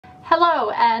Hello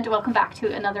and welcome back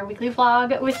to another weekly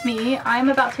vlog with me. I'm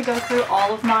about to go through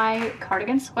all of my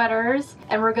cardigan sweaters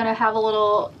and we're gonna have a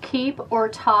little keep or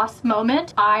toss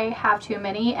moment. I have too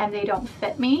many and they don't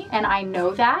fit me, and I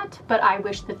know that, but I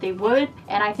wish that they would,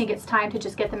 and I think it's time to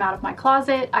just get them out of my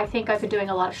closet. I think I've been doing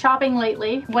a lot of shopping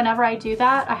lately. Whenever I do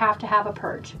that, I have to have a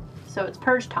purge. So it's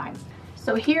purge time.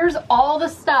 So here's all the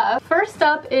stuff. First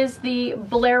up is the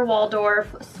Blair Waldorf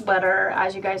sweater.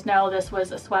 As you guys know, this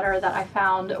was a sweater that I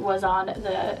found was on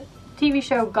the TV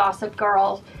show Gossip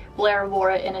Girl. Blair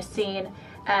wore it in a scene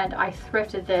and I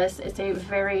thrifted this. It's a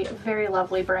very, very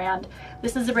lovely brand.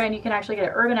 This is a brand you can actually get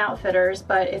at Urban Outfitters,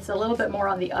 but it's a little bit more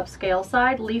on the upscale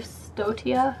side. Leaf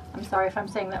Stotia, I'm sorry if I'm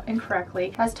saying that incorrectly.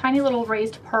 It has tiny little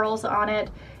raised pearls on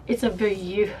it. It's a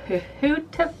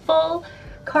beautiful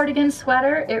cardigan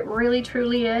sweater. It really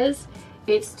truly is.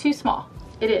 It's too small.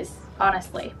 It is,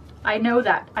 honestly. I know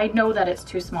that it's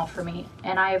too small for me,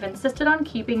 and I have insisted on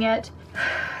keeping it,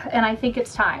 and I think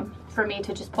it's time for me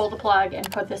to just pull the plug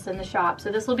and put this in the shop.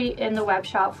 So this will be in the web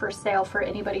shop for sale for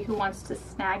anybody who wants to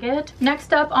snag it.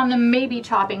 Next up on the maybe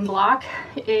chopping block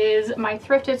is my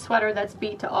thrifted sweater that's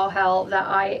beat to all hell that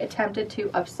I attempted to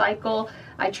upcycle.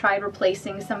 I tried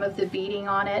replacing some of the beading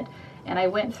on it, and I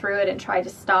went through it and tried to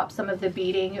stop some of the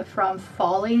beading from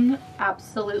falling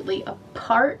absolutely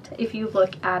apart. If you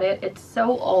look at it, it's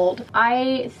so old.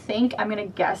 I think, I'm gonna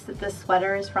guess that this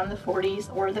sweater is from the 40s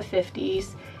or the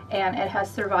 50s, and it has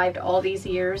survived all these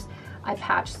years. I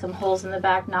patched some holes in the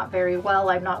back, not very well.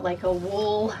 I'm not like a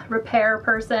wool repair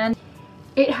person.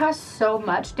 It has so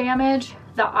much damage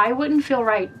that I wouldn't feel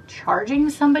right charging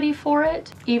somebody for it.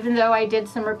 Even though I did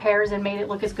some repairs and made it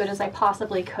look as good as I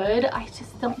possibly could, I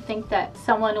just don't think that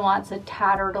someone wants a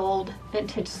tattered old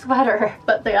vintage sweater.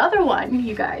 But the other one,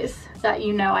 you guys, that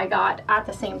you know I got at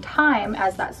the same time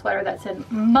as that sweater that's in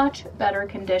much better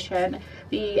condition.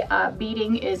 The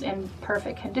beading is in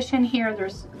perfect condition here.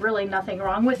 There's really nothing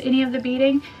wrong with any of the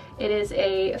beading. It is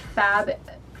a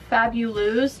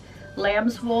Fabulous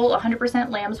lamb's wool,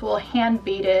 100% lamb's wool, hand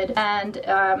beaded, and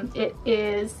it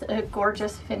is a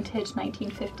gorgeous vintage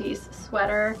 1950s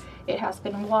sweater. It has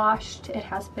been washed, it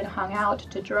has been hung out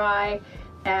to dry,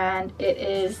 and it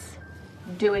is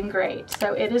doing great.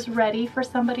 So it is ready for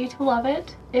somebody to love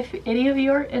it. If any of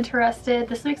you are interested,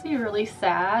 this makes me really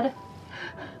sad.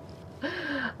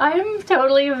 I'm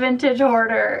totally a vintage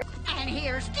hoarder. And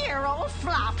here's dear old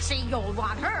Flopsy. You'll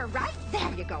want her, right?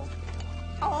 There you go.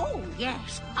 Oh,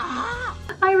 yes. Ah!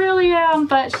 I really am,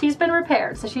 but she's been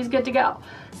repaired, so she's good to go.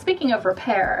 Speaking of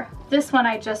repair, this one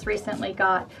I just recently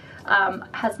got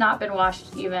has not been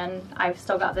washed even. I've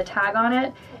still got the tag on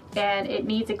it, and it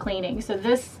needs a cleaning. So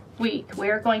this week,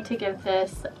 we're going to give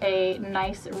this a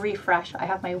nice refresh. I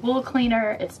have my wool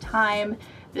cleaner. It's time.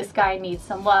 This guy needs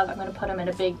some love. I'm going to put him in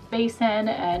a big basin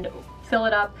and fill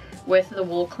it up with the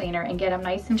wool cleaner and get him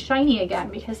nice and shiny again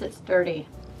because it's dirty.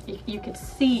 You could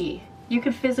see. You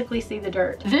could physically see the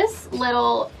dirt. This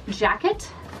little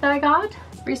jacket that I got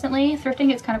recently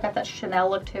thrifting, it's kind of got that Chanel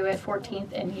look to it.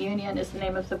 14th and Union is the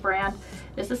name of the brand.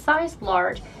 It's a size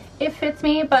large. It fits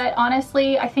me, but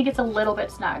honestly, I think it's a little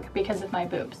bit snug because of my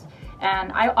boobs.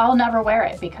 And I'll never wear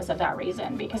it because of that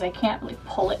reason, because I can't like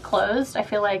pull it closed. I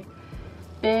feel like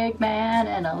big man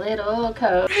in a little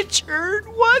coat. Richard,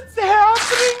 what's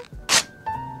happening?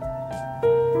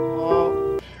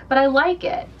 But I like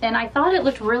it, and I thought it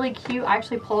looked really cute. I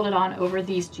actually pulled it on over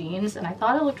these jeans, and I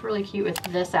thought it looked really cute with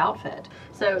this outfit.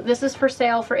 So this is for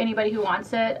sale for anybody who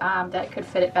wants it that could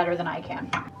fit it better than I can.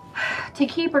 To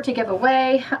keep or to give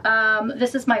away,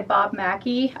 this is my Bob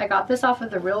Mackie. I got this off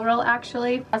of the Real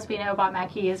actually. As we know, Bob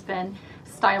Mackie has been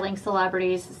styling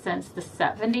celebrities since the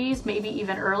 70s, maybe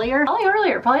even earlier.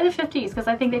 Probably the 50s, because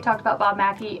I think they talked about Bob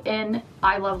Mackie in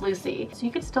I Love Lucy. So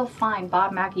you could still find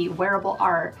Bob Mackie wearable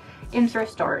art in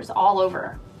thrift stores all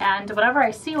over. And whenever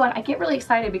I see one, I get really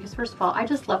excited because first of all, I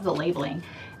just love the labeling.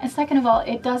 And second of all,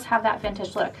 it does have that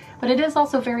vintage look, but it is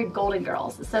also very Golden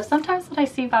Girls. So sometimes when I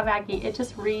see Bob Mackie, it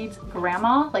just reads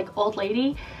grandma, like old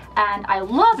lady, and I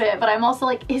love it, but I'm also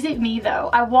like, is it me though?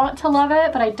 I want to love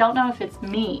it, but I don't know if it's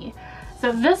me.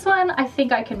 So this one I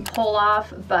think I can pull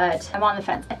off, but I'm on the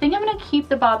fence. I think I'm gonna keep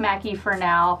the Bob Mackie for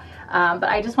now, but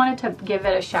I just wanted to give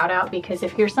it a shout out because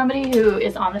if you're somebody who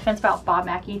is on the fence about Bob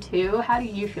Mackie too, how do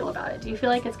you feel about it? Do you feel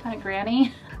like it's kind of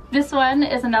granny? This one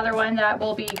is another one that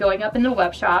will be going up in the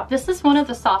web shop. This is one of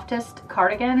the softest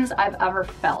cardigans I've ever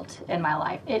felt in my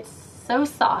life. It's so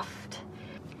soft.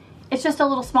 It's just a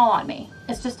little small on me.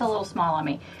 It's just a little small on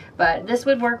me. But this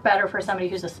would work better for somebody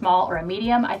who's a small or a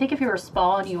medium. I think if you were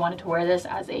small and you wanted to wear this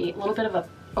as a little bit of a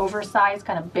oversized,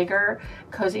 kind of bigger,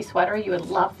 cozy sweater, you would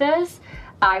love this.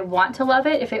 I want to love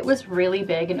it. If it was really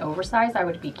big and oversized, I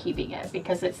would be keeping it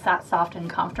because it's that soft and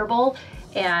comfortable,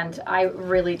 and I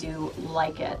really do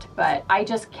like it, but I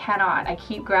just cannot. I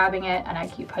keep grabbing it and I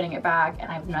keep putting it back,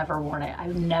 and I've never worn it.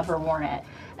 I've never worn it.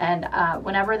 And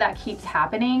whenever that keeps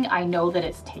happening, I know that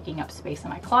it's taking up space in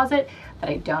my closet that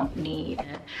I don't need.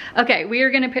 Okay, we are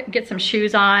gonna get some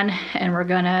shoes on, and we're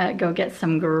gonna go get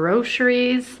some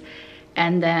groceries.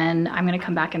 And then I'm gonna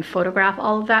come back and photograph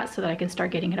all of that so that I can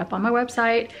start getting it up on my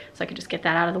website, so I can just get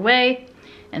that out of the way.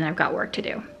 And then I've got work to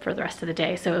do for the rest of the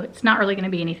day. So it's not really gonna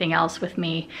be anything else with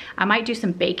me. I might do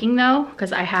some baking though,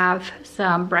 because I have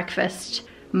some breakfast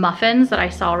muffins that I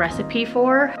saw a recipe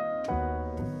for.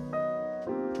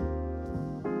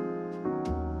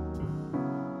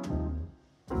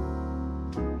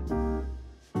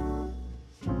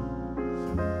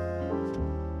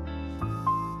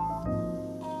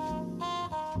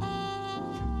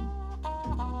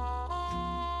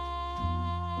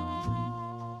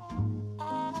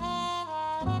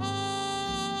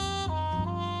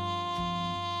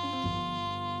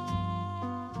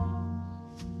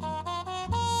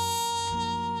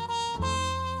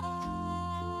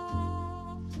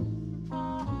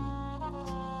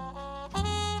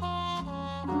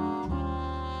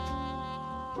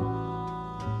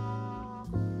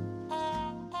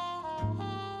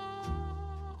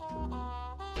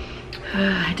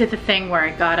 I did the thing where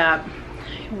I got up,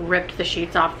 ripped the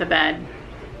sheets off the bed,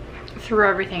 threw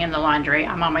everything in the laundry.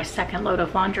 I'm on my second load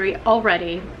of laundry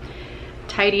already,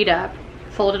 tidied up,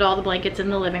 folded all the blankets in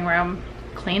the living room,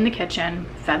 cleaned the kitchen,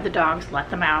 fed the dogs, let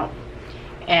them out,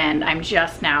 and I'm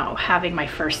just now having my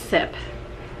first sip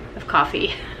of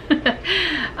coffee.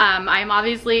 I'm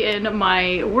obviously in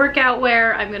my workout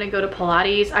wear. I'm gonna go to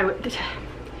Pilates.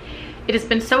 It has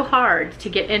been so hard to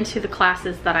get into the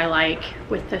classes that I like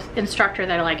with the instructor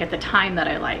that I like at the time that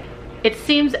I like. It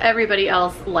seems everybody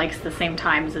else likes the same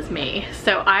times as me.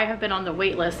 So I have been on the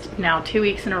wait list now 2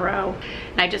 weeks in a row,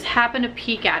 and I just happened to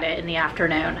peek at it in the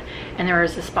afternoon and there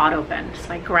was a spot open.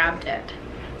 So I grabbed it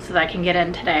so that I can get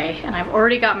in today, and I've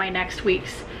already got my next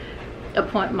week's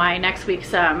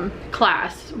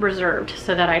class reserved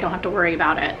so that I don't have to worry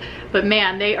about it. But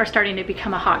man, they are starting to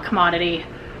become a hot commodity,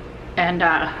 and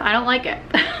I don't like it.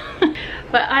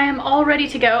 But I am all ready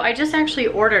to go. I just actually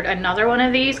ordered another one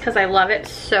of these because I love it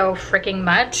so freaking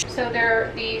much. So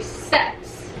they're these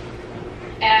sets,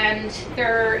 and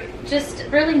they're just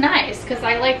really nice because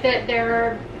I like that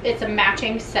it's a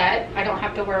matching set. I don't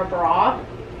have to wear a bra.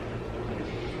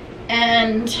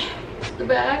 And the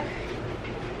back.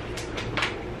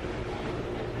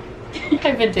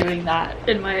 I've been doing that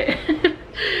in my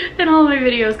in all my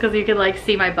videos because you can like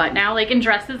see my butt now. Like in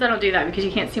dresses I don't do that because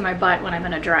you can't see my butt when I'm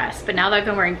in a dress, but now that I've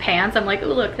been wearing pants I'm like, oh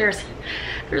look, there's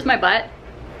my butt.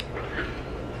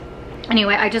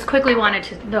 Anyway, I just quickly wanted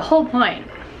to, the whole point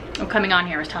of coming on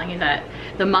here was telling you that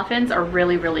the muffins are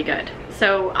really, really good.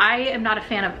 So I am not a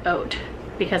fan of oat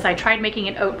because I tried making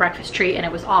an oat breakfast treat and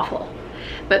it was awful.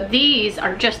 But these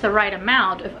are just the right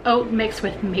amount of oat mixed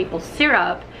with maple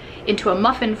syrup into a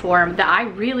muffin form that I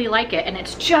really like it, and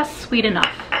it's just sweet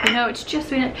enough. You know, it's just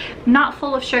sweet enough, not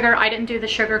full of sugar. I didn't do the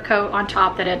sugar coat on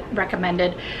top that it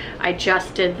recommended. I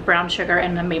just did the brown sugar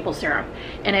and the maple syrup,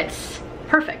 and it's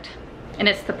perfect. And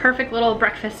it's the perfect little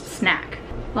breakfast snack.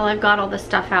 Well, I've got all the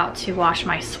stuff out to wash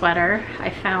my sweater. I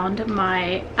found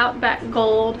my Outback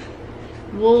Gold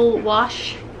wool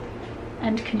wash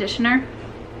and conditioner.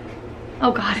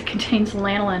 Oh God, it contains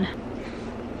lanolin.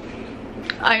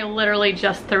 I literally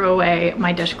just threw away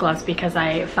my dish gloves because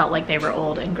I felt like they were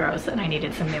old and gross and I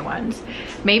needed some new ones.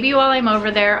 Maybe while I'm over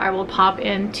there, I will pop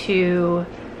into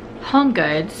Home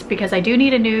Goods because I do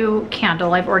need a new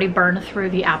candle. I've already burned through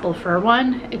the apple fir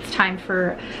one. It's time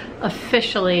for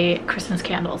officially Christmas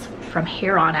candles from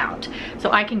here on out.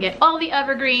 So I can get all the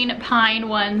evergreen pine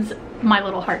ones my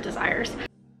little heart desires.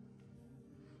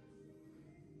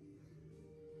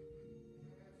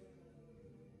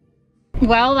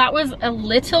 Well, that was a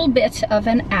little bit of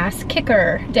an ass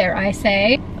kicker, dare I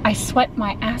say. I sweat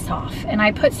my ass off, and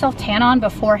I put self-tan on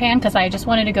beforehand because I just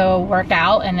wanted to go work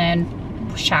out and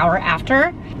then shower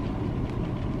after.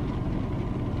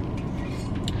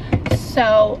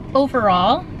 So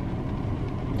overall,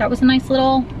 that was a nice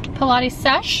little Pilates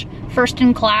sesh. First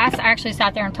in class. I actually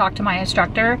sat there and talked to my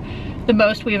instructor, the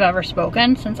most we've ever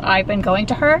spoken since I've been going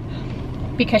to her,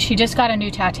 because she just got a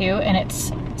new tattoo and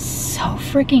it's so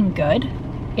freaking good.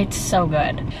 It's so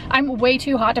good. I'm way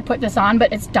too hot to put this on,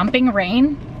 but it's dumping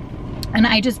rain and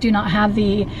I just do not have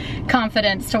the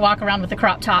confidence to walk around with a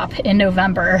crop top in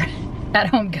November at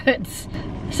Home Goods.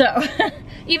 So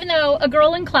even though a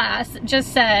girl in class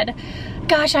just said,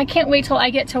 gosh, I can't wait till I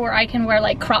get to where I can wear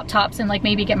like crop tops and like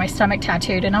maybe get my stomach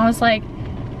tattooed. And I was like,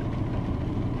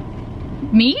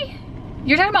 me?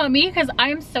 You're talking about me? Because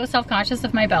I'm so self-conscious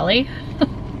of my belly.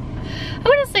 I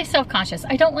wouldn't say self-conscious.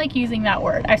 I don't like using that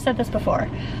word. I've said this before,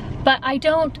 but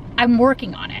I'm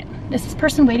working on it. Is this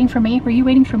person waiting for me? Were you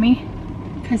waiting for me?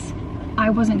 Because I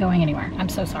wasn't going anywhere. I'm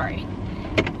so sorry.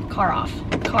 Car off,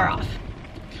 car off.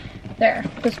 There,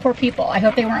 those poor people. I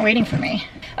hope they weren't waiting for me.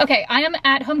 Okay, I am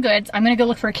at Home Goods. I'm gonna go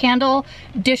look for a candle,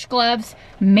 dish gloves,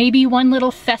 maybe one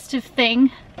little festive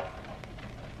thing,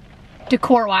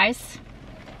 decor-wise.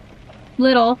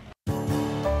 Little.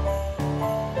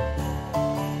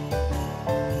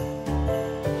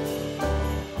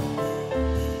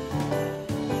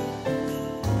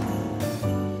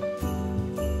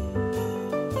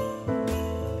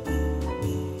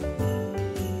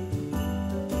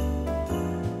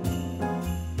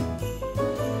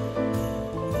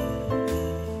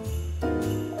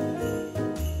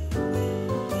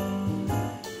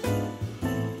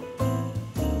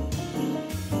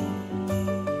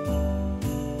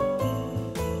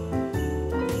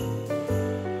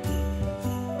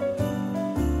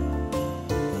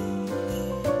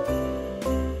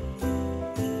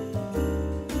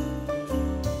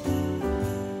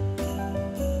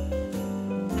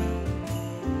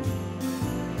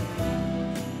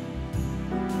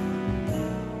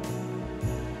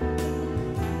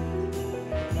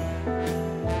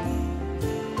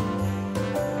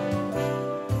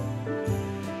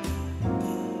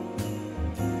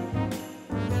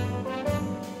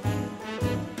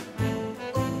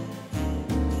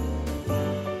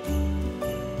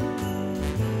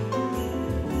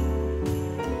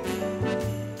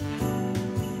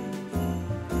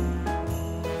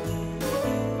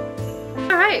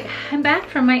 I'm back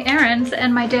from my errands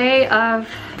and my day of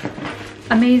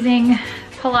amazing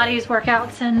Pilates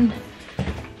workouts and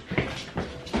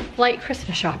light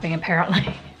Christmas shopping,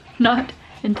 apparently. Not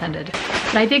intended.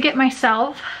 But I did get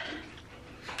myself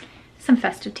some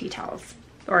festive tea towels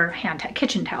or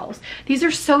kitchen towels. These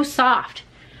are so soft.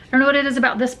 I don't know what it is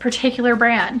about this particular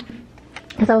brand.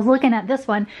 As I was looking at this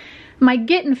one, my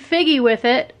getting figgy with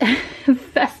it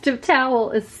festive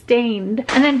towel is stained.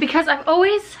 And then because I've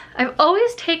always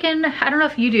taken, I don't know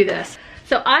if you do this,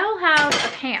 so I'll have a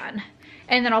pan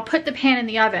and then I'll put the pan in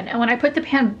the oven, and when I put the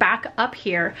pan back up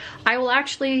here, I will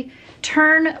actually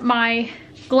turn my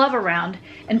glove around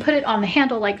and put it on the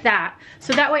handle like that,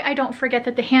 so that way I don't forget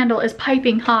that the handle is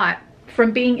piping hot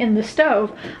from being in the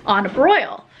stove on a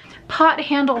broil. Pot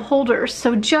handle holders,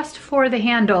 so just for the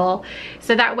handle,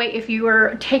 so that way if you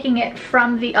were taking it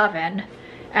from the oven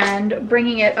and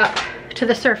bringing it up to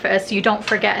the surface, you don't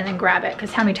forget and then grab it,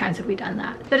 because how many times have we done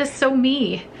that? That is so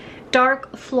me.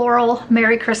 Dark floral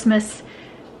Merry Christmas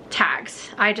tags.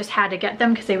 I just had to get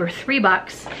them because they were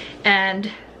 $3,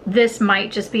 and this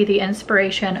might just be the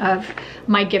inspiration of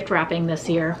my gift wrapping this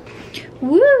year.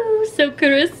 Woo, so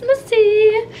Christmassy.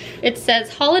 It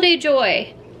says Holiday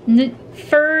Joy.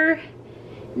 Fir,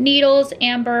 needles,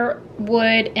 amber,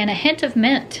 wood, and a hint of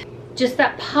mint. Just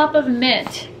that pop of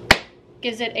mint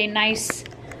gives it a nice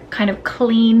kind of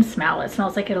clean smell. It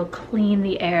smells like it'll clean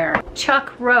the air.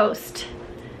 Chuck roast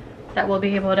that we'll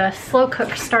be able to slow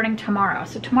cook starting tomorrow.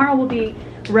 So tomorrow will be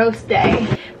roast day.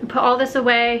 We put all this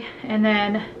away and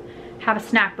then have a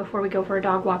snack before we go for a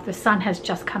dog walk. The sun has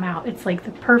just come out. It's like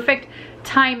the perfect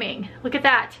timing. Look at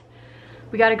that.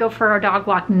 We gotta go for our dog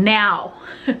walk now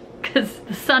because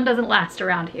the sun doesn't last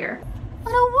around here.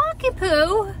 Little walkie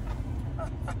poo.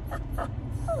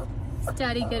 Is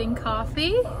Daddy getting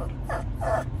coffee?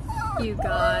 You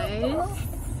guys.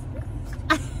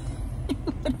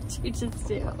 What did you just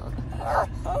do?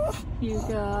 You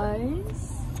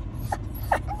guys.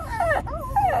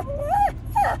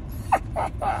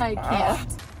 I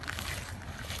can't.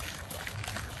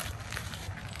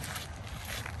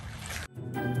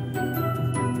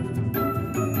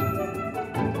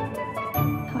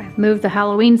 Move the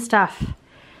Halloween stuff.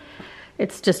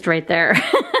 It's just right there.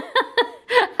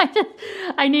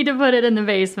 I need to put it in the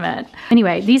basement.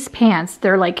 Anyway, these pants,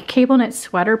 they're like cable knit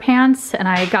sweater pants, and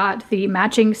I got the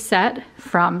matching set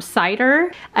from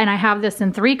Cider, and I have this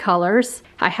in 3 colors.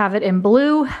 I have it in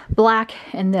blue, black,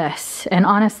 and this. And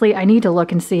honestly, I need to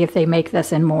look and see if they make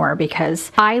this in more,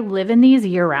 because I live in these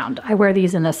year round. I wear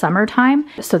these in the summertime,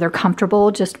 so they're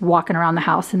comfortable just walking around the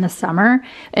house in the summer.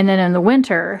 And then in the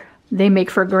winter, they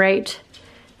make for great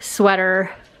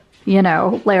sweater, you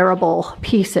know, layerable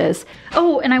pieces.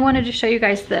 Oh, and I wanted to show you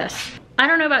guys this. I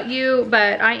don't know about you,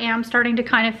 but I am starting to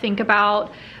kind of think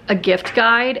about a gift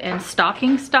guide and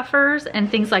stocking stuffers and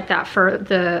things like that for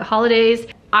the holidays.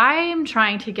 I am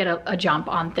trying to get a jump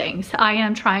on things. I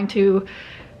am trying to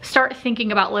start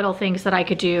thinking about little things that I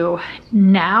could do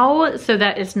now so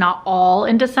that it's not all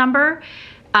in December.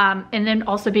 And then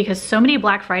also because so many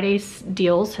Black Friday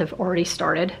deals have already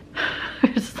started.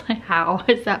 It's like, how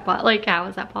is that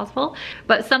possible?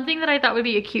 But something that I thought would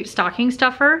be a cute stocking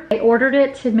stuffer, I ordered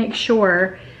it to make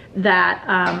sure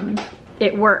that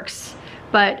it works.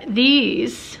 But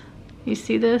these, you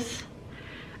see this?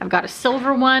 I've got a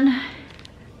silver one,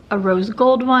 a rose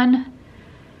gold one,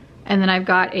 and then I've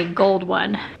got a gold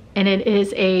one. And it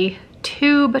is a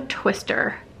tube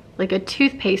twister, like a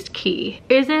toothpaste key.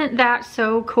 Isn't that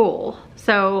so cool?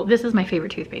 So this is my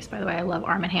favorite toothpaste, by the way. I love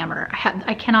Arm & Hammer.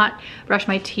 I cannot brush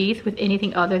my teeth with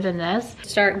anything other than this.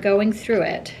 Start going through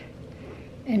it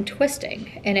and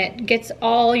twisting, and it gets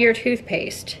all your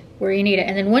toothpaste where you need it.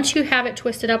 And then once you have it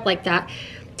twisted up like that,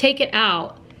 take it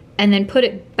out and then put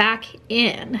it back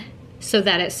in so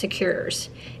that it secures.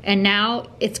 And now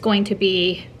it's going to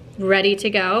be ready to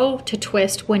go to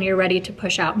twist when you're ready to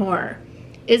push out more.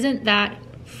 Isn't that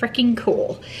freaking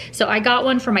cool? So I got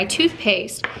one for my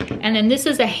toothpaste, and then this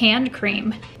is a hand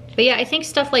cream. But yeah, I think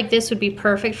stuff like this would be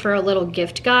perfect for a little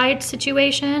gift guide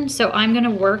situation. So I'm gonna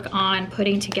work on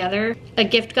putting together a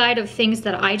gift guide of things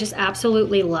that I just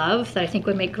absolutely love that I think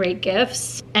would make great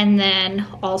gifts. And then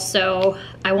also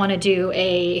I wanna do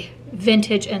a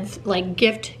vintage and like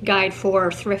gift guide for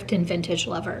thrift and vintage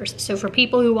lovers. So for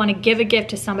people who wanna give a gift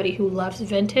to somebody who loves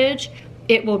vintage,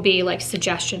 it will be like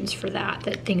suggestions for that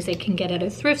things they can get at a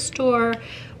thrift store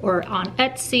or on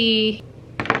Etsy.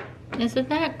 Isn't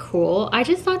that cool? I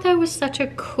just thought that was such a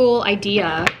cool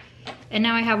idea. And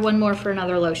now I have one more for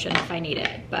another lotion if I need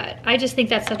it. But I just think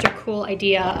that's such a cool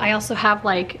idea. I also have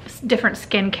like different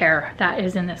skincare that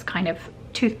is in this kind of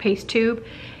toothpaste tube.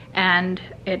 And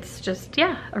it's just,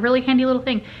 yeah, a really handy little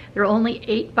thing. They're only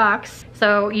 $8.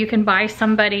 So you can buy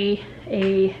somebody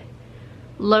a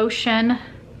lotion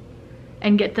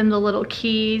and get them the little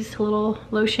keys, little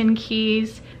lotion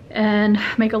keys, and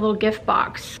make a little gift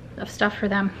box of stuff for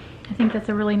them. I think that's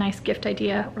a really nice gift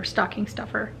idea or stocking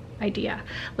stuffer idea.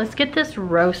 Let's get this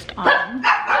roast on.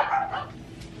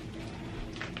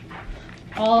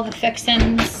 All the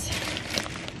fixins.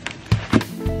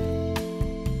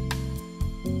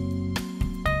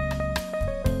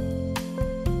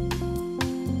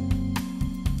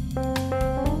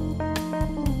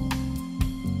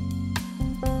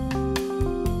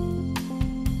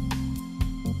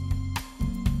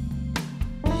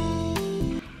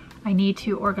 I need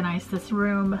to organize this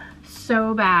room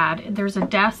so bad. There's a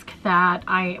desk that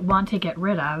I want to get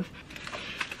rid of.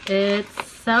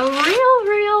 It's a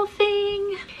real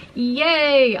thing.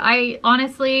 Yay!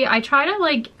 I try to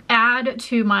like add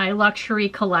to my luxury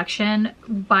collection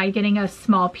by getting a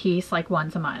small piece like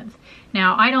once a month.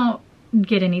 Now I don't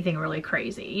get anything really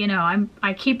crazy. You know,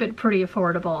 I keep it pretty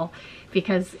affordable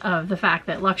because of the fact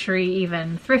that luxury,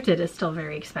 even thrifted, is still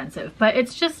very expensive. But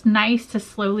it's just nice to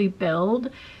slowly build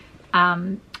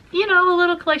you know, a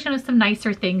little collection of some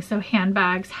nicer things. So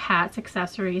handbags, hats,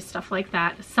 accessories, stuff like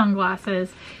that,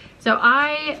 sunglasses. So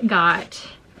I got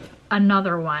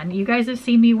another one. You guys have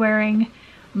seen me wearing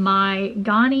my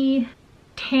Ghani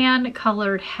tan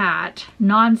colored hat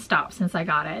nonstop since I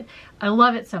got it. I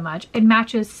love it so much. It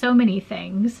matches so many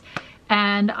things.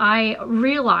 And I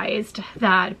realized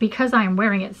that because I'm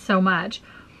wearing it so much,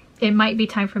 it might be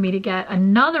time for me to get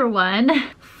another one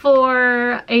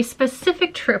for a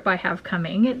specific trip I have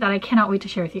coming that I cannot wait to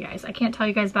share with you guys. I can't tell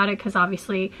you guys about it because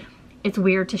obviously it's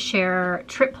weird to share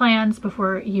trip plans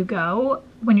before you go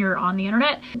when you're on the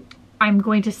internet. I'm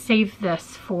going to save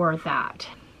this for that.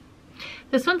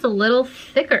 This one's a little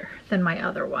thicker than my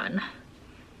other one,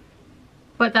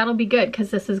 but that'll be good because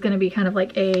this is going to be kind of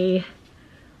like a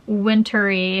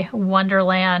wintry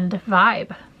wonderland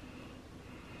vibe.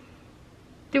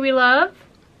 Do we love?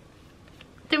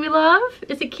 Do we love?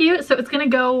 Is it cute? So it's gonna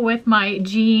go with my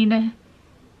jean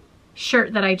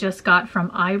shirt that I just got from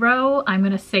Iro. I'm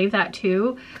gonna save that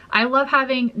too. I love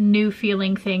having new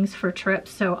feeling things for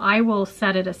trips, so I will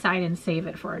set it aside and save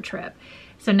it for a trip.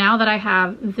 So now that I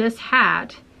have this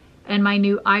hat and my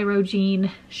new Iro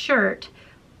jean shirt,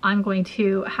 I'm going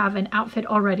to have an outfit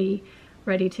already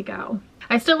ready to go.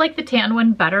 I still like the tan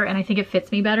one better and I think it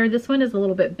fits me better. This one is a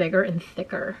little bit bigger and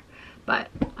thicker, but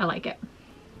I like it.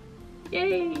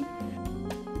 Yay!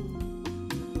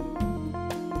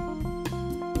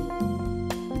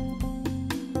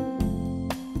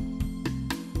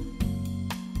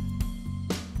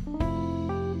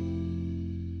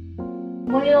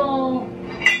 Well,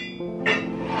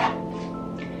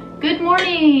 good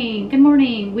morning. Good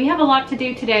morning. We have a lot to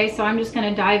do today, so I'm just going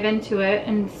to dive into it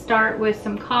and start with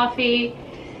some coffee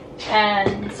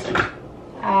and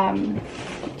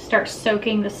start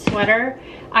soaking the sweater.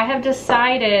 I have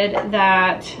decided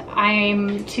that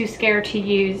I'm too scared to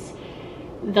use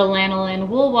the lanolin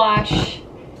wool wash,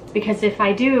 because if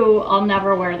I do, I'll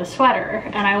never wear the sweater.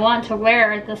 And I want to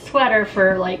wear the sweater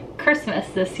for like Christmas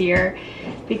this year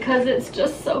because it's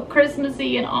just so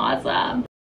Christmassy and awesome.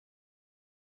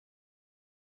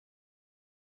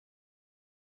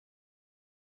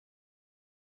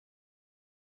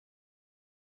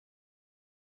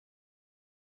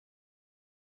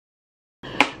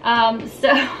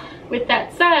 So with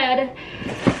that said,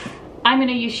 I'm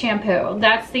gonna use shampoo.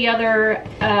 That's the other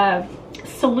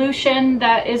solution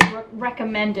that is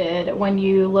recommended when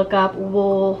you look up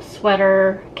wool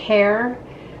sweater care.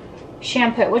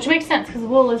 Shampoo, which makes sense because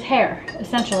wool is hair,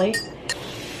 essentially.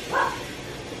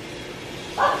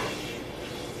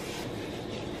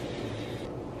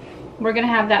 We're gonna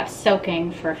have that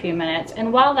soaking for a few minutes,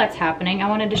 and while that's happening, I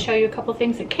wanted to show you a couple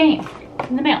things that came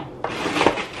in the mail.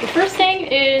 The first thing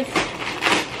is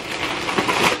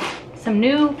some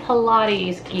new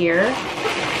Pilates gear,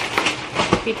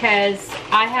 because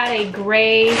I had a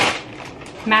gray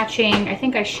matching, I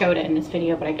think I showed it in this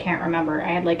video, but I can't remember. I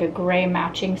had like a gray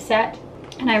matching set,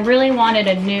 and I really wanted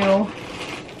a new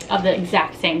of the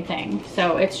exact same thing.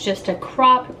 So it's just a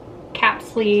crop cap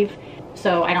sleeve,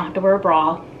 so I don't have to wear a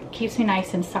bra. Keeps me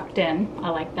nice and sucked in. I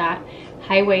like that.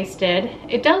 High-waisted.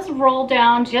 It does roll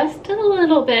down just a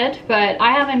little bit, but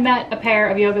I haven't met a pair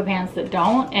of yoga pants that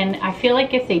don't, and I feel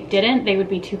like if they didn't, they would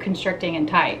be too constricting and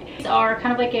tight. These are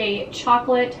kind of like a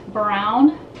chocolate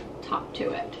brown top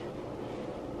to it.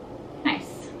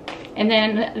 Nice. And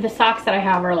then the socks that I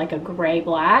have are like a gray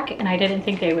black, and I didn't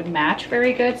think they would match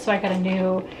very good, so I got a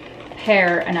new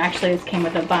pair, and actually this came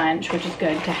with a bunch, which is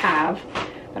good to have.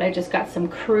 But I just got some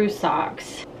crew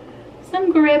socks.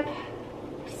 Some grip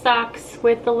socks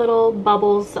with the little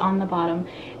bubbles on the bottom,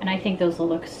 and I think those will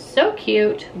look so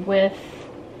cute with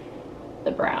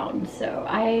the brown. So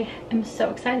I am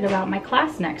so excited about my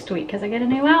class next week because I get a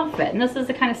new outfit, and this is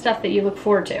the kind of stuff that you look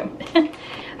forward to.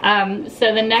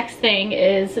 So the next thing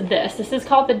is this. This is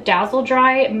called the Dazzle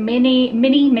Dry Mini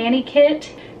Mani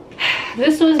Kit.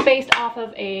 This was based off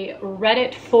of a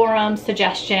Reddit forum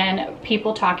suggestion,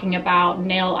 people talking about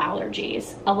nail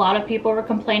allergies. A lot of people were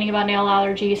complaining about nail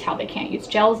allergies, how they can't use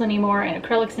gels anymore and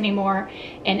acrylics anymore,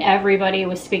 and everybody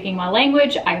was speaking my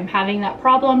language. I am having that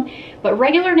problem, but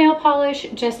regular nail polish,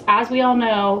 just as we all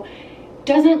know,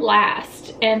 doesn't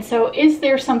last. And so is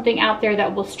there something out there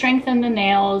that will strengthen the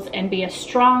nails and be a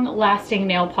strong, lasting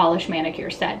nail polish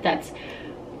manicure set that's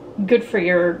good for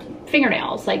your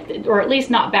fingernails, like, or at least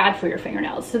not bad for your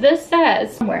fingernails? So this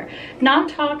says somewhere,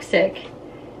 non-toxic,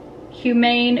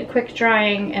 humane, quick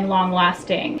drying, and long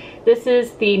lasting. This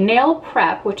is the nail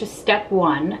prep, which is step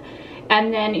 1,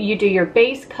 and then you do your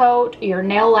base coat, your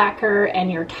nail lacquer, and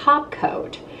your top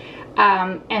coat.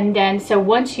 And then so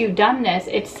once you've done this,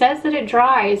 it says that it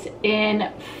dries in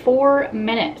 4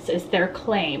 minutes, is their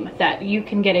claim, that you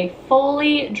can get a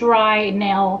fully dry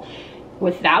nail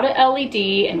without a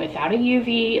LED and without a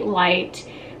UV light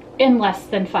in less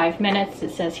than 5 minutes.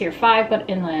 It says here 5, but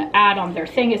in the ad on their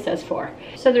thing it says 4.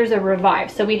 So there's a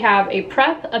revive. So we have a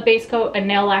prep, a base coat, a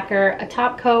nail lacquer, a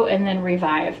top coat, and then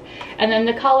revive. And then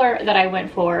the color that I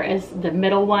went for is the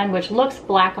middle one, which looks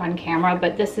black on camera,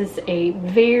 but this is a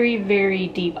very, very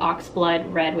deep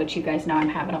oxblood red, which you guys know I'm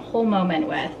having a whole moment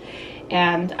with.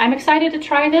 And I'm excited to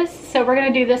try this, so we're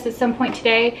gonna do this at some point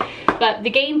today. But the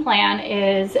game plan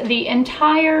is the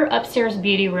entire upstairs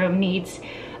beauty room needs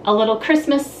a little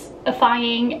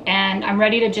Christmas-ifying, and I'm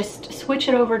ready to just switch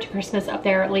it over to Christmas up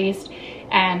there at least.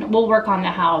 And we'll work on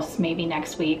the house maybe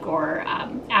next week or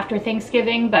after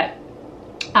Thanksgiving, but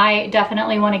I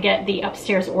definitely want to get the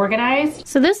upstairs organized.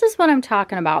 So this is what I'm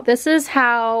talking about. This is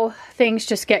how things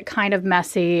just get kind of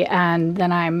messy, and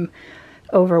then I'm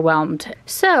overwhelmed.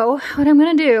 So what I'm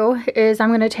gonna do is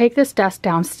I'm gonna take this desk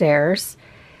downstairs,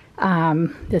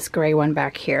 this gray one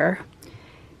back here,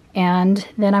 and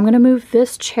then I'm gonna move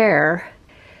this chair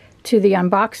to the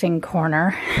unboxing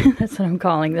corner. That's what I'm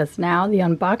calling this now, the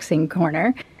unboxing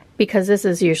corner, because this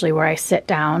is usually where I sit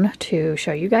down to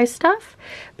show you guys stuff,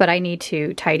 but I need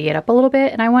to tidy it up a little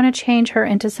bit, and I want to change her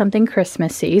into something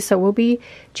Christmassy, so we'll be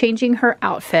changing her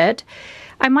outfit.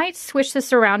 I might switch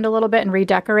this around a little bit and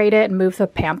redecorate it and move the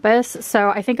pampas.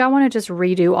 So I think I want to just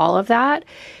redo all of that,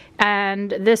 and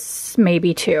this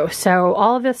maybe too. So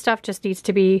all of this stuff just needs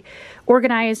to be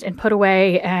organized and put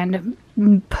away and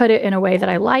put it in a way that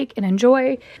I like and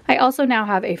enjoy. I also now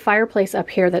have a fireplace up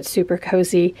here that's super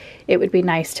cozy. It would be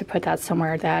nice to put that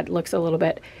somewhere that looks a little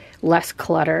bit less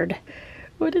cluttered.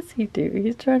 What does he do?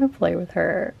 He's trying to play with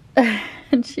her.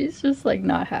 And she's just like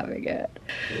not having it.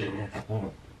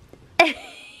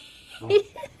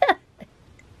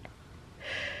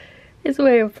 His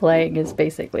way of playing is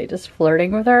basically just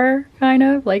flirting with her, kind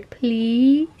of like,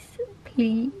 please,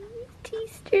 please,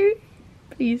 Teaster,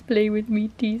 please play with me,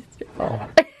 Teaster. Oh.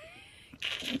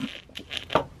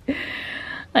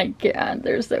 I can't,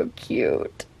 they're so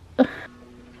cute. Hello,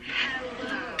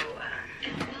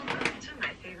 and welcome to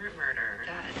my favorite murder.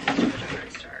 That is the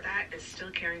drugstore. That is still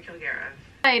Karen Kilgara.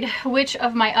 Which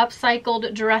of my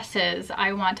upcycled dresses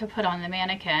I want to put on the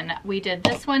mannequin. We did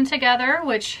this one together,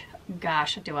 which,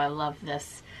 gosh, do I love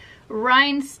this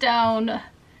rhinestone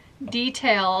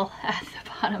detail at the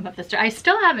bottom of this dress. I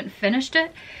still haven't finished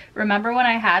it. Remember when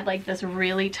I had like this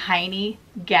really tiny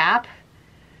gap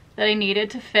that I needed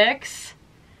to fix?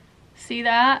 See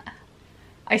that?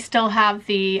 I still have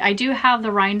I do have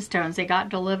the rhinestones. They got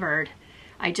delivered.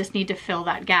 I just need to fill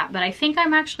that gap. But I think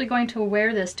I'm actually going to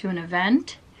wear this to an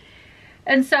event.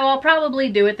 And so I'll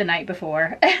probably do it the night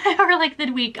before or like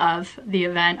the week of the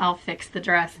event. I'll fix the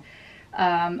dress.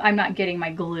 I'm not getting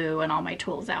my glue and all my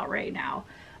tools out right now.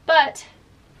 But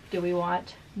do we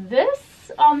want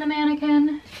this on the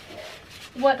mannequin?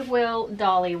 What will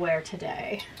Dolly wear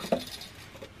today?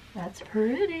 That's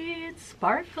pretty, it's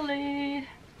sparkly.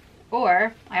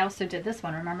 Or I also did this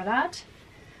one, remember that?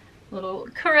 Little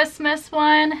Christmas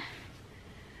one.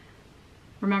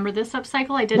 Remember this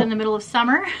upcycle I did in the middle of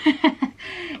summer?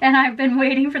 And I've been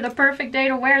waiting for the perfect day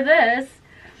to wear this.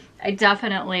 I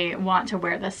definitely want to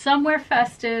wear this somewhere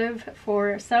festive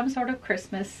for some sort of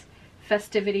Christmas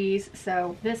festivities.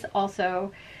 So this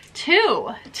also,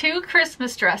 two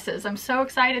Christmas dresses I'm so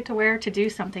excited to wear to do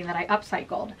something that I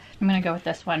upcycled. I'm gonna go with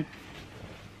this one.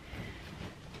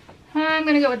 I'm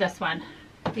gonna go with this one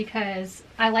because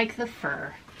I like the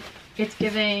fur. It's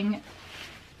giving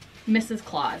Mrs.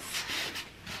 Claus.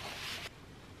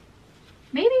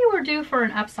 Maybe we're due for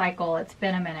an upcycle. It's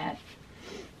been a minute.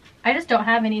 I just don't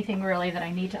have anything really that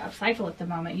I need to upcycle at the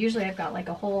moment. Usually I've got like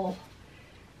a whole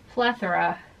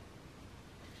plethora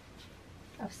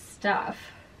of stuff.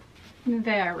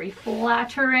 Very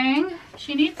flattering.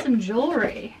 She needs some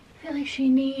jewelry. I feel like she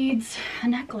needs a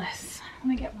necklace. Let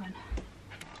me get one.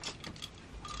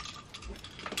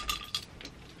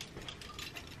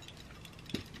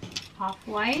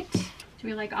 Off-white. Do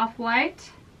we like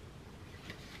off-white?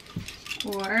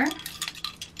 Or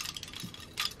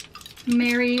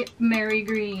Merry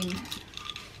Green.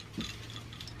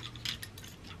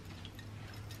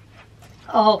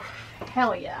 Oh,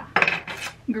 hell yeah.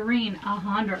 Green,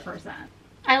 100%.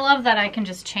 I love that I can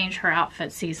just change her outfit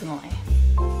seasonally.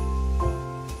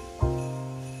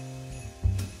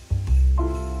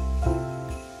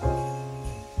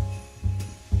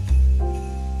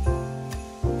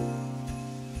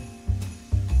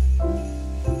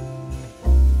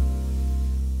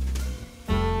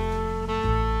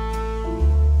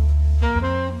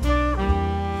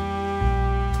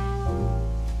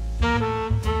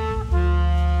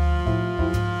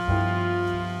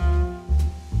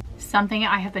 Something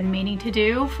I have been meaning to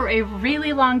do for a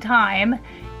really long time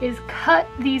is cut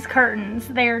these curtains.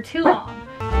 They are too long.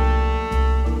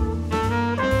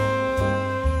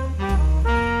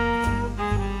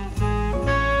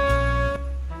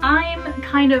 I'm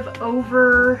kind of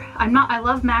over, I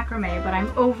love macrame, but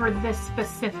I'm over this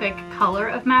specific color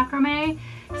of macrame.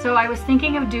 So I was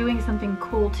thinking of doing something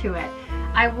cool to it.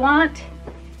 I want to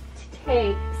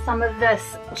take some of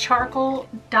this charcoal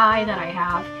dye that I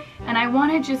have and I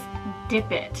want to just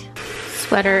dip it.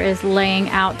 Sweater is laying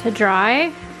out to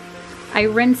dry. I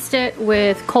rinsed it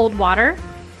with cold water.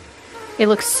 It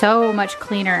looks so much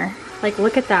cleaner. Like,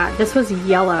 look at that. This was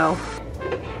yellow.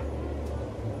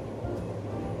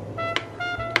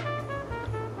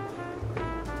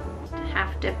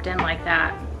 Half dipped in like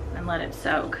that and let it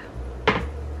soak.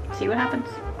 See what happens.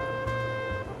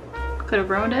 Could have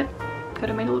ruined it. Could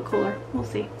have made it look cooler. We'll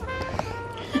see.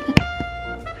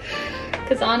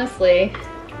 Because honestly,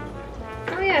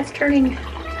 oh yeah, it's turning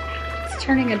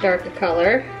a darker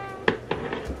color.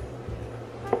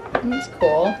 That's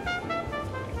cool.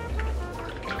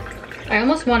 I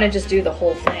almost want to just do the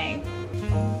whole thing.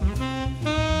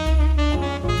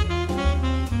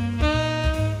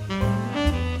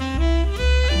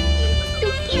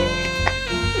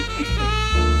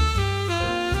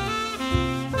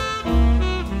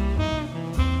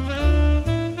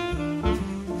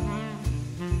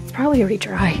 Probably already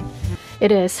dry.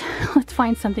 It is. Let's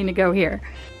find something to go here.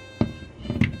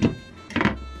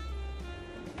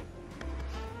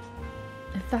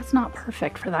 If that's not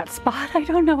perfect for that spot, I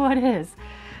don't know what is.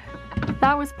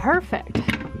 That was perfect.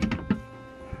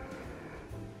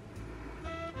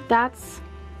 That's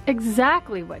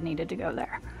exactly what needed to go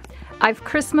there. I've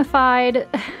Christmasified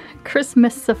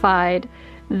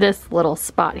this little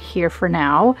spot here for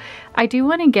now. I do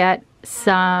want to get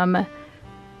some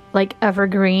like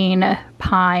evergreen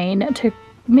pine to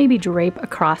maybe drape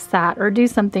across that, or do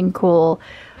something cool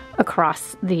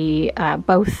across the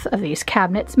both of these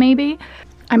cabinets maybe.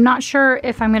 I'm not sure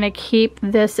if I'm gonna keep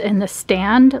this in the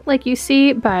stand like you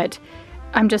see, but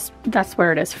that's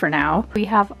where it is for now. We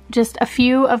have just a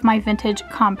few of my vintage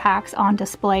compacts on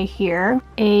display here.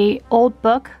 A old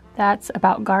book that's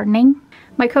about gardening.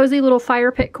 My cozy little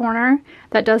fire pit corner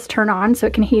that does turn on so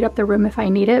it can heat up the room if I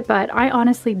need it, but I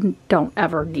honestly don't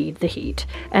ever need the heat.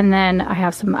 And then I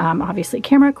have some obviously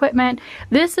camera equipment.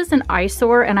 This is an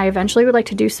eyesore and I eventually would like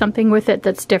to do something with it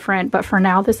that's different, but for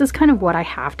now this is kind of what I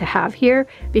have to have here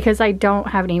because I don't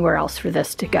have anywhere else for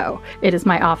this to go. It is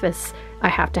my office, I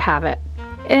have to have it.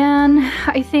 And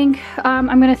I think I'm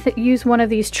gonna use one of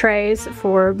these trays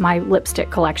for my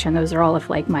lipstick collection. Those are all of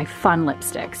like my fun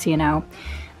lipsticks, you know,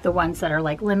 the ones that are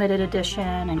like limited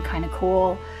edition and kind of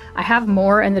cool. I have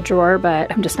more in the drawer,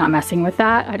 but I'm just not messing with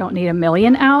that. I don't need a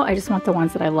million out. I just want the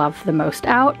ones that I love the most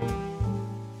out.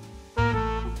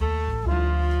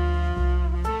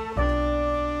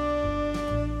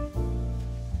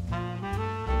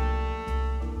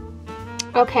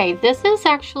 Okay, this is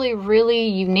actually really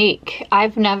unique.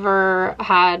 I've never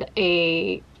had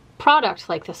a product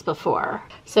like this before.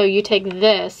 So you take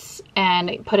this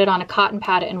and put it on a cotton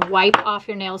pad and wipe off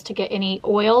your nails to get any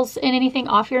oils and anything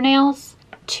off your nails.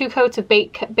 2 coats of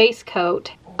base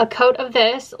coat, a coat of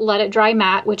this, let it dry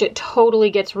matte, which it totally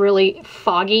gets really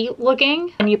foggy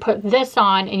looking. And you put this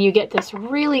on and you get this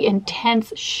really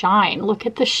intense shine. Look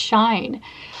at the shine.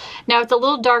 Now it's a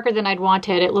little darker than I'd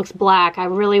wanted. It looks black. I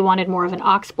really wanted more of an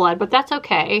oxblood, but that's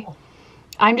okay.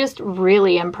 I'm just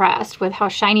really impressed with how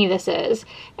shiny this is.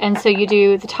 And so you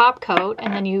do the top coat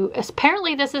and then you,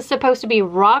 apparently this is supposed to be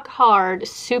rock hard,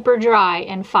 super dry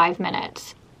in 5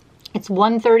 minutes. It's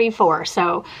 1:34,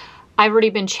 so I've already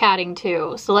been chatting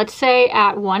too. So let's say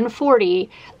at 1:40,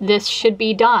 this should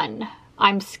be done.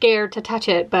 I'm scared to touch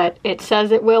it, but it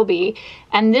says it will be.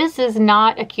 And this is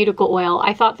not a cuticle oil.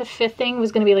 I thought the 5th thing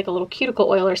was gonna be like a little cuticle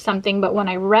oil or something, but when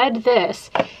I read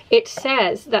this, it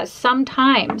says that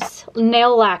sometimes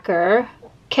nail lacquer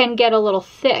can get a little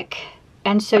thick.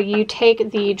 And so you take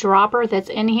the dropper that's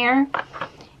in here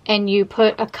and you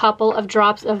put a couple of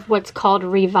drops of what's called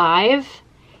Revive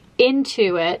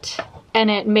into it, and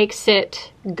it makes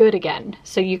it good again.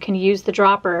 So you can use the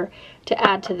dropper to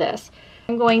add to this.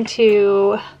 I'm going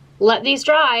to let these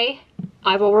dry.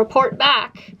 I will report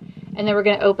back, and then we're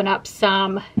going to open up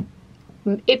some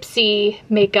Ipsy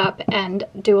makeup and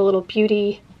do a little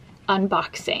beauty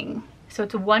unboxing. So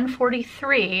it's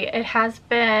 1:43. It has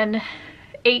been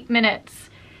 8 minutes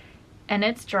and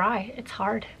it's dry. It's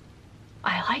hard.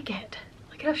 I like it.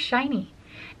 Look at how shiny.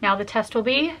 Now the test will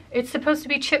be, it's supposed to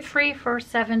be chip free for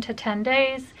 7 to 10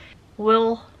 days.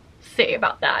 We'll see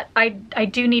about that. I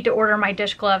do need to order my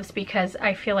dish gloves because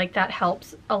I feel like that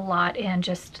helps a lot in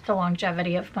just the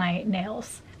longevity of my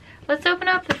nails. Let's open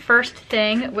up the first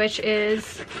thing, which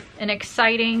is an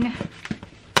exciting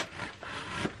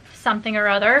something or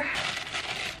other.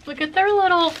 Look at their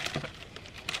little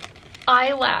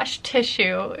eyelash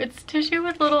tissue. It's tissue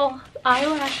with little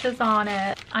eyelashes on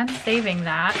it. I'm saving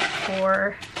that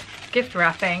for gift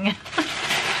wrapping.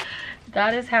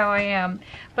 That is how I am.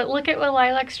 But look at what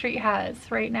Lilac Street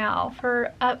has right now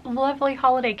for a lovely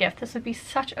holiday gift. This would be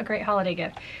such a great holiday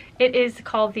gift. It is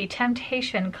called the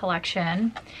Temptation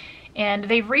Collection, and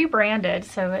they've rebranded,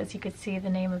 so as you can see, the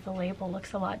name of the label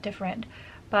looks a lot different.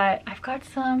 But I've got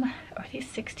some, are these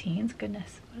 16s?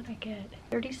 Goodness, what did I get?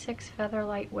 36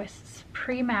 Featherlight Wisps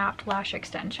pre-mapped lash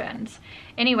extensions.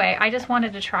 Anyway, I just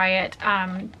wanted to try it.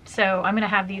 So I'm gonna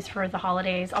have these for the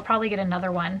holidays. I'll probably get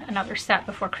another set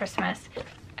before Christmas.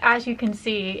 As you can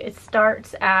see, it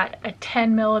starts at a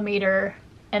 10 millimeter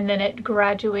and then it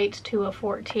graduates to a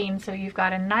 14. So you've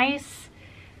got a nice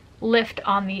lift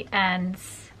on the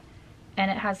ends. And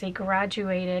it has a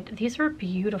graduated, these are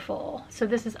beautiful. So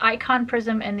this is Icon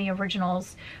Prism and the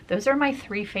originals. Those are my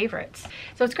 3 favorites.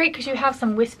 So it's great because you have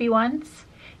some wispy ones,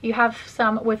 you have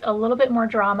some with a little bit more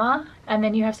drama, and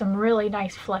then you have some really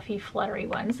nice fluffy fluttery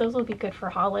ones. Those will be good for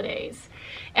holidays.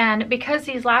 And because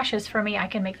these lashes for me, I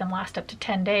can make them last up to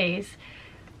 10 days.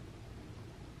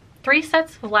 3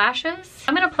 sets of lashes.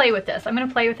 I'm gonna play with this. I'm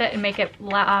gonna play with it and make it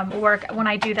work. When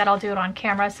I do that, I'll do it on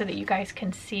camera so that you guys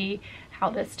can see how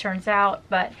this turns out.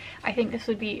 But I think this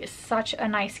would be such a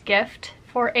nice gift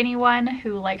for anyone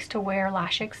who likes to wear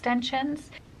lash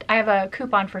extensions. I have a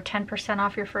coupon for 10%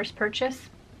 off your first purchase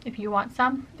if you want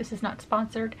some. This is not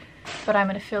sponsored, but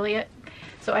I'm an affiliate.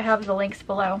 So I have the links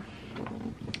below.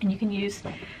 And you can use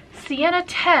Seanna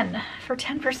 10 for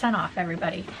 10% off,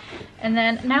 everybody. And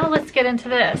then now let's get into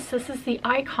this. This is the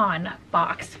Icon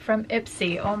box from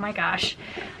Ipsy. Oh my gosh.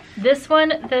 This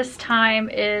one this time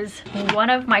is one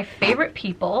of my favorite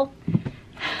people.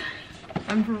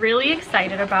 I'm really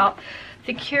excited about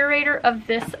the curator of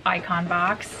this Icon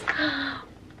box.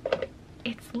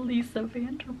 It's Lisa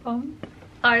Vanderpump.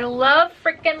 I love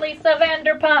freaking Lisa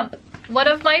Vanderpump. One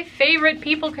of my favorite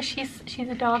people because she's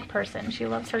a dog person. She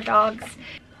loves her dogs.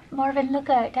 Marvin, look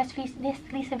at that's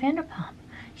Lisa Vanderpump.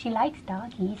 She likes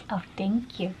doggies. Oh,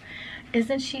 thank you.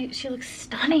 Isn't she? She looks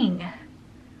stunning.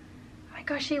 Oh my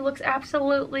gosh, she looks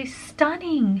absolutely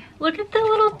stunning. Look at the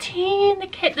little tea in the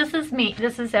kit. This is me.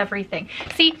 This is everything.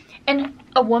 See, and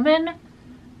a woman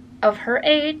of her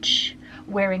age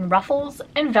wearing ruffles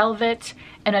and velvet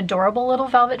and adorable little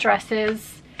velvet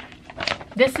dresses.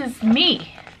 This is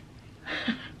me.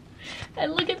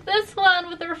 And look at this one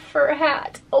with her fur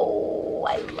hat. Oh,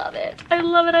 I love it. I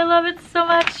love it. I love it so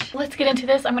much. Let's get into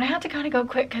this. I'm gonna have to kind of go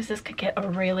quick because this could get a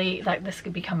really, this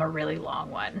could become a really long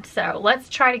one. So let's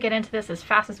try to get into this as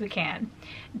fast as we can.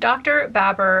 Dr.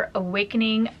 Babber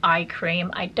Awakening Eye Cream.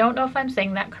 I don't know if I'm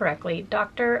saying that correctly.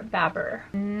 Dr. Babber.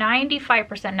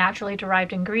 95% naturally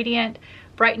derived ingredient,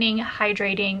 brightening,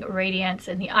 hydrating, radiance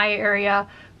in the eye area,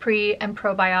 pre and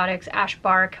probiotics, ash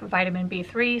bark, vitamin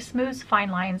B3, smooths fine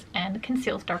lines, and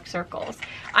conceals dark circles.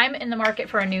 I'm in the market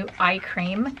for a new eye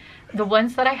cream. The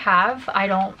ones that I have, I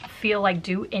don't feel like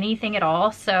do anything at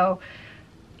all. So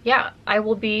yeah, I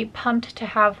will be pumped to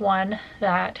have one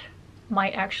that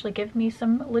might actually give me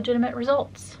some legitimate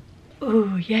results.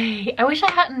 Ooh, yay. I wish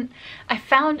I hadn't, I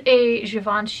found a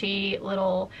Givenchy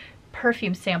little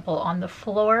perfume sample on the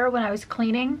floor when I was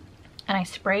cleaning and I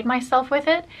sprayed myself with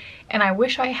it, and I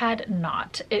wish I had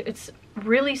not. It's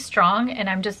really strong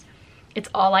and it's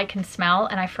all I can smell,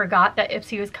 and I forgot that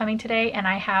Ipsy was coming today and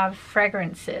I have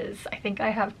fragrances. I think I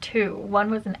have 2. One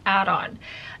was an add-on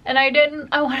and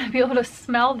I want to be able to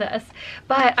smell this,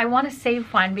 but I want to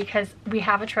save one because we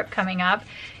have a trip coming up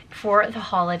for the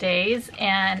holidays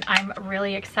and I'm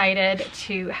really excited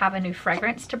to have a new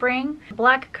fragrance to bring.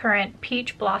 Black Currant,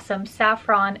 Peach Blossom,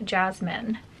 Saffron,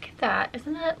 Jasmine. Look at that.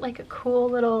 Isn't that like a cool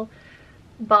little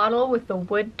bottle with the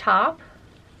wood top?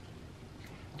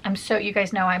 You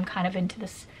guys know I'm kind of into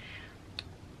this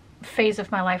phase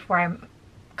of my life where I'm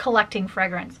collecting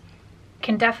fragrance.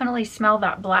 Can definitely smell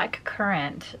that black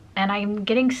currant, and I'm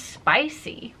getting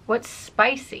spicy. What's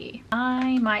spicy?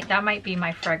 That might be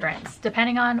my fragrance.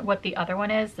 Depending on what the other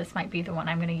one is, this might be the one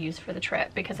I'm gonna use for the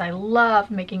trip because I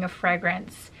love making a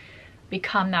fragrance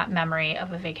become that memory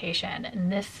of a vacation,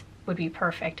 and this would be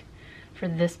perfect for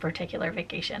this particular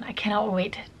vacation. I cannot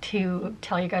wait to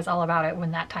tell you guys all about it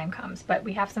when that time comes, but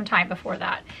we have some time before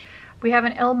that. We have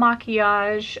an Il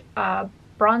Makiage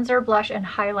bronzer, blush, and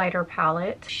highlighter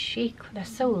palette. Chic. That's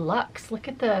so luxe. Look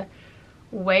at the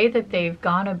way that they've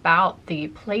gone about the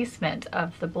placement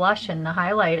of the blush and the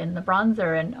highlight and the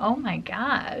bronzer, and oh my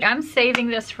gosh. I'm saving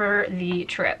this for the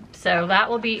trip, so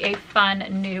that will be a fun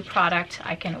new product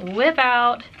I can whip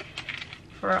out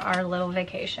for our little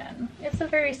vacation. It's a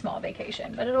very small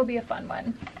vacation, but it'll be a fun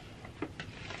one.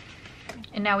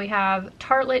 And now we have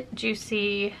Tartelette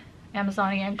Juicy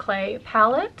Amazonian Clay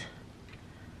palette.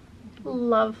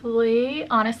 Lovely.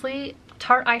 Honestly,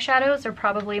 Tarte eyeshadows are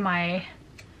probably my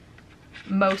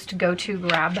most go-to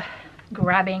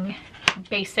grabbing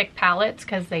basic palettes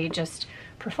because they just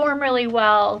perform really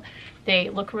well.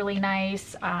 They look really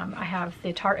nice. I have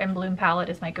the Tarte and Bloom palette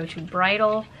as my go-to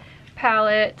bridal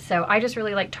palette. So I just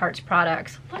really like Tarte's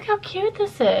products. Look how cute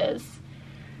this is.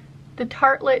 The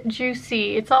Tartelette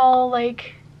Juicy. It's all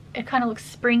like, it kind of looks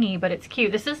springy, but it's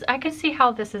cute. This is, I can see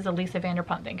how this is a Lisa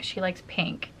Vanderpump thing because she likes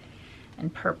pink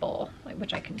and purple,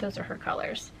 which those are her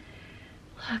colors.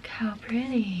 Look how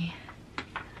pretty.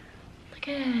 Look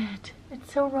at it.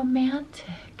 It's so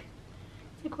romantic.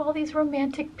 It's like all these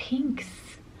romantic pinks.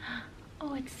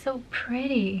 Oh, it's so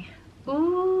pretty.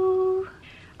 Ooh.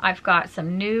 I've got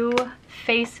some new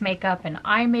face makeup and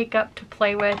eye makeup to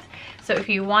play with. So if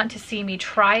you want to see me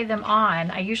try them on,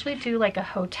 I usually do like a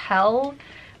hotel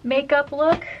makeup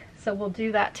look. So we'll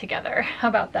do that together. How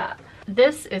about that?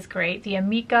 This is great, the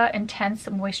Amika Intense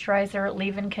Moisturizer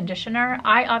Leave-In Conditioner.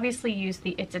 I obviously use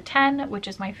the It's a 10, which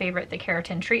is my favorite, the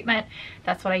keratin treatment.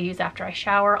 That's what I use after I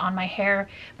shower on my hair.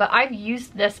 But I've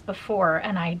used this before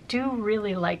and I do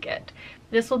really like it.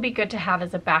 This will be good to have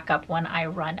as a backup when I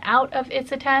run out of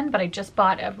It's a 10, but I just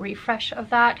bought a refresh of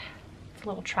that. It's a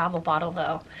little travel bottle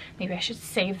though. Maybe I should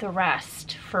save the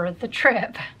rest for the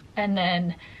trip and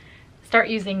then start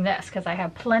using this because I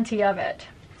have plenty of it.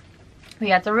 But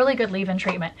yeah, it's a really good leave-in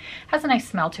treatment. It has a nice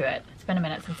smell to it. It's been a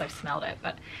minute since I've smelled it,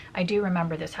 but I do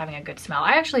remember this having a good smell.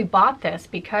 I actually bought this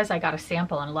because I got a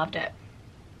sample and loved it.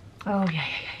 Oh, yeah.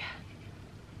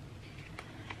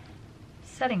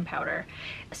 Setting powder.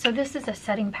 So this is a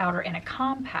setting powder in a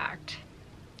compact.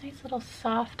 Nice little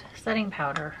soft setting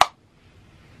powder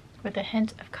with a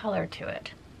hint of color to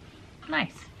it.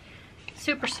 Nice.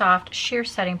 Super soft sheer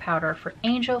setting powder for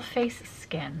angel face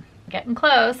skin. Getting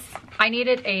close. I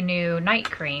needed a new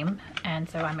night cream, and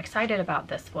so I'm excited about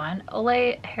this one.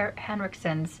 Ole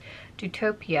Henriksen's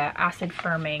Dutopia Acid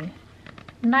Firming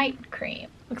Night Cream.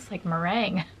 Looks like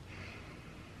meringue.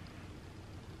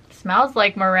 Smells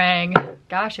like meringue.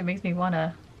 Gosh, it makes me want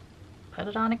to put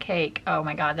it on a cake. Oh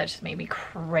my god, that just made me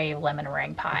crave lemon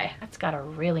meringue pie. That's got a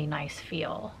really nice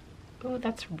feel. Oh,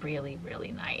 that's really,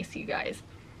 really nice, you guys.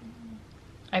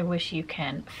 I wish you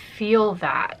can feel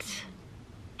that.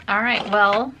 All right,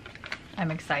 well, I'm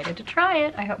excited to try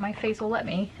it. I hope my face will let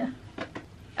me.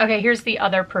 Okay, here's the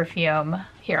other perfume.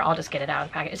 Here, I'll just get it out of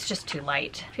the packet. It's just too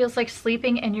light. Feels like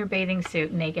sleeping in your bathing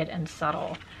suit, naked and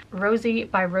subtle. Rosie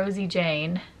by Rosie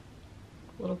Jane.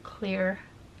 Little clear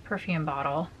perfume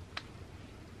bottle.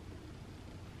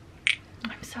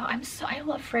 I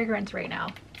love fragrance right now.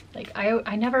 Like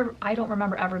I don't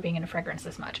remember ever being in a fragrance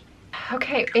this much.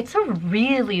 Okay, it's a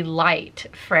really light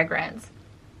fragrance.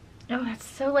 Oh, that's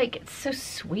so like, it's so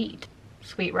sweet.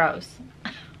 Sweet rose.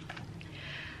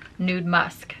 Nude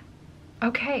musk.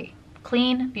 Okay,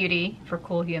 clean beauty for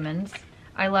cool humans.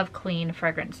 I love clean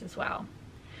fragrance as well.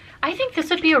 I think this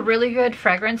would be a really good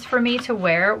fragrance for me to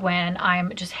wear when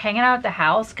I'm just hanging out at the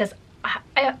house, because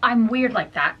I'm weird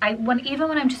like that. Even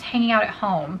when I'm just hanging out at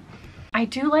home, I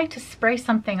do like to spray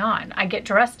something on. I get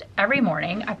dressed every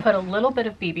morning. I put a little bit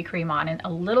of BB cream on and a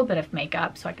little bit of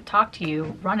makeup so I could talk to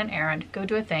you, run an errand, go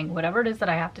do a thing, whatever it is that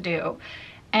I have to do.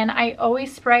 And I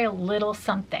always spray a little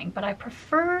something, but I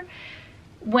prefer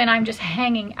when I'm just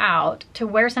hanging out to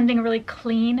wear something really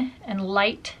clean and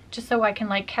light, just so I can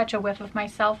like catch a whiff of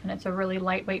myself and it's a really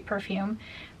lightweight perfume.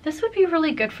 This would be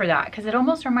really good for that because it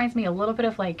almost reminds me a little bit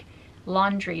of like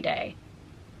laundry day.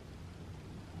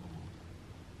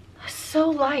 So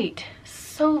light,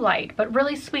 but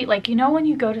really sweet. Like, you know when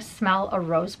you go to smell a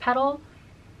rose petal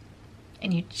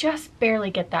and you just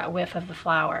barely get that whiff of the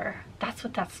flower? That's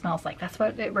what that smells like. That's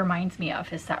what it reminds me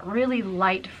of, is that really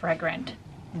light, fragrant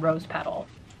rose petal.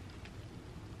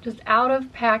 Just out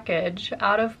of package,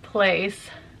 out of place.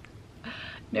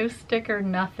 No sticker,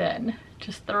 nothing.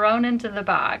 Just thrown into the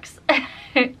box.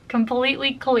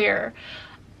 Completely clear.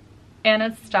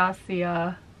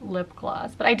 Anastasia lip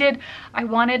gloss. But I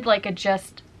wanted like a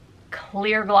just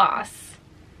clear gloss.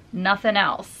 Nothing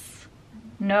else.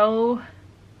 No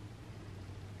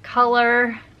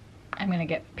color. I'm gonna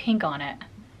get pink on it.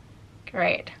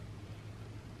 Great.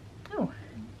 Oh,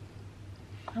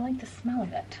 I like the smell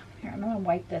of it. Here, I'm gonna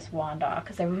wipe this wand off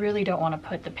because I really don't want to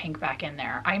put the pink back in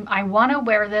there. I want to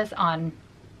wear this on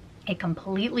a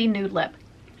completely nude lip.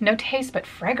 No taste but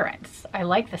fragrance. I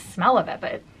like the smell of it,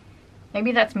 but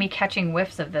maybe that's me catching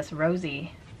whiffs of this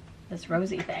rosy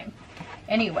thing.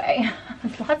 Anyway,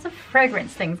 lots of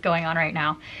fragrance things going on right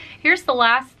now. Here's the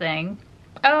last thing.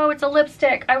 Oh, it's a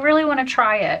lipstick. I really want to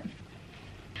try it.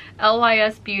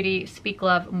 LYS Beauty Speak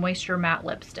Love Moisture Matte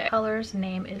Lipstick. Color's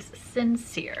name is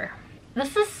Sincere.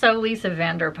 This is so Lisa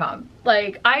Vanderpump.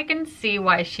 Like, I can see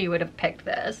why she would have picked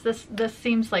this. This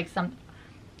seems like some,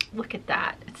 look at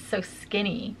that. It's so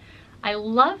skinny. I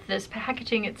love this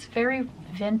packaging. It's very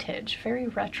vintage, very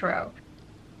retro.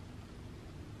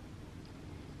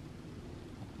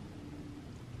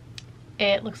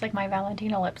 It looks like my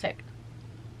Valentino lipstick.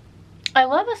 I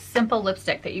love a simple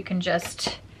lipstick that you can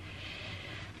just,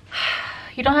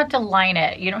 you don't have to line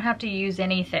it. You don't have to use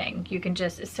anything. You can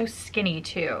just, it's so skinny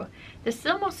too. This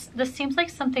seems like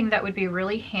something that would be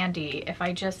really handy if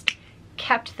I just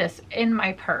kept this in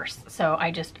my purse. So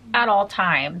I just, at all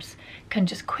times, can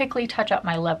just quickly touch up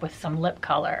my lip with some lip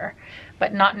color,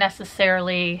 but not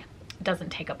necessarily,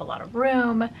 doesn't take up a lot of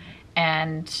room,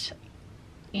 and,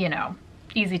 you know,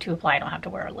 easy to apply. I don't have to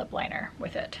wear a lip liner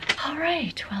with it. All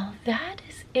right, well, that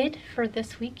is it for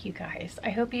this week, you guys. I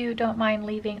hope you don't mind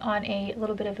leaving on a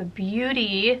little bit of a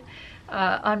beauty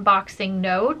unboxing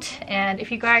note. And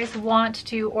if you guys want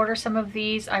to order some of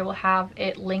these, I will have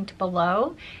it linked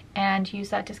below, and use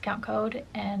that discount code,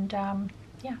 and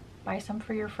yeah, buy some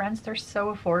for your friends. They're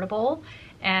so affordable,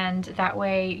 and that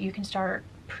way you can start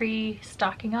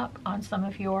pre-stocking up on some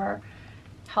of your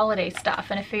holiday stuff.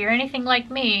 And if you're anything like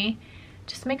me,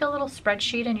 just make a little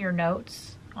spreadsheet in your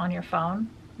notes on your phone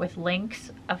with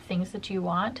links of things that you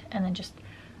want, and then just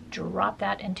drop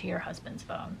that into your husband's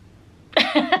phone.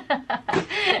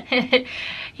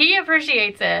 He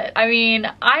appreciates it. I mean,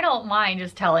 I don't mind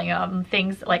just telling him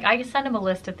things. Like, I send him a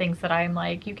list of things that I'm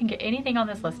like, you can get anything on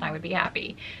this list and I would be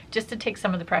happy, just to take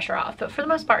some of the pressure off. But for the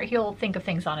most part, he'll think of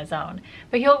things on his own.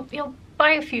 But he'll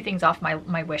buy a few things off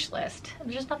my wish list.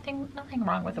 There's just nothing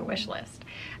wrong with a wish list.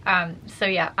 So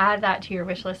yeah, add that to your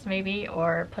wish list maybe,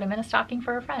 or put them in a stocking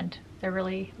for a friend. They're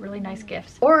really, really nice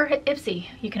gifts. Or Ipsy.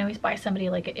 You can always buy somebody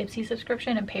like an Ipsy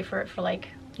subscription and pay for it for like,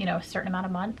 you know, a certain amount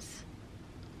of months.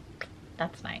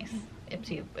 That's nice.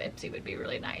 Ipsy would be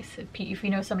really nice. If you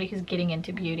know somebody who's getting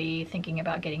into beauty, thinking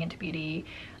about getting into beauty,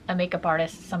 a makeup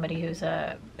artist, somebody who's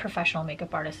a professional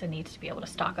makeup artist and needs to be able to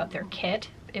stock up their kit,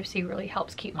 Ipsy really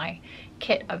helps keep my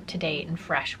kit up to date and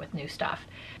fresh with new stuff.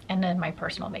 And then my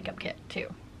personal makeup kit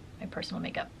too. My personal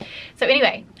makeup. So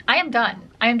anyway, I am done.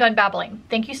 I am done babbling.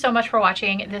 Thank you so much for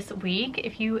watching this week.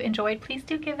 If you enjoyed, please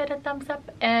do give it a thumbs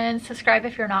up and subscribe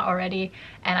if you're not already.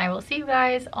 And I will see you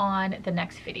guys on the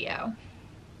next video.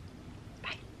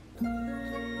 Bye.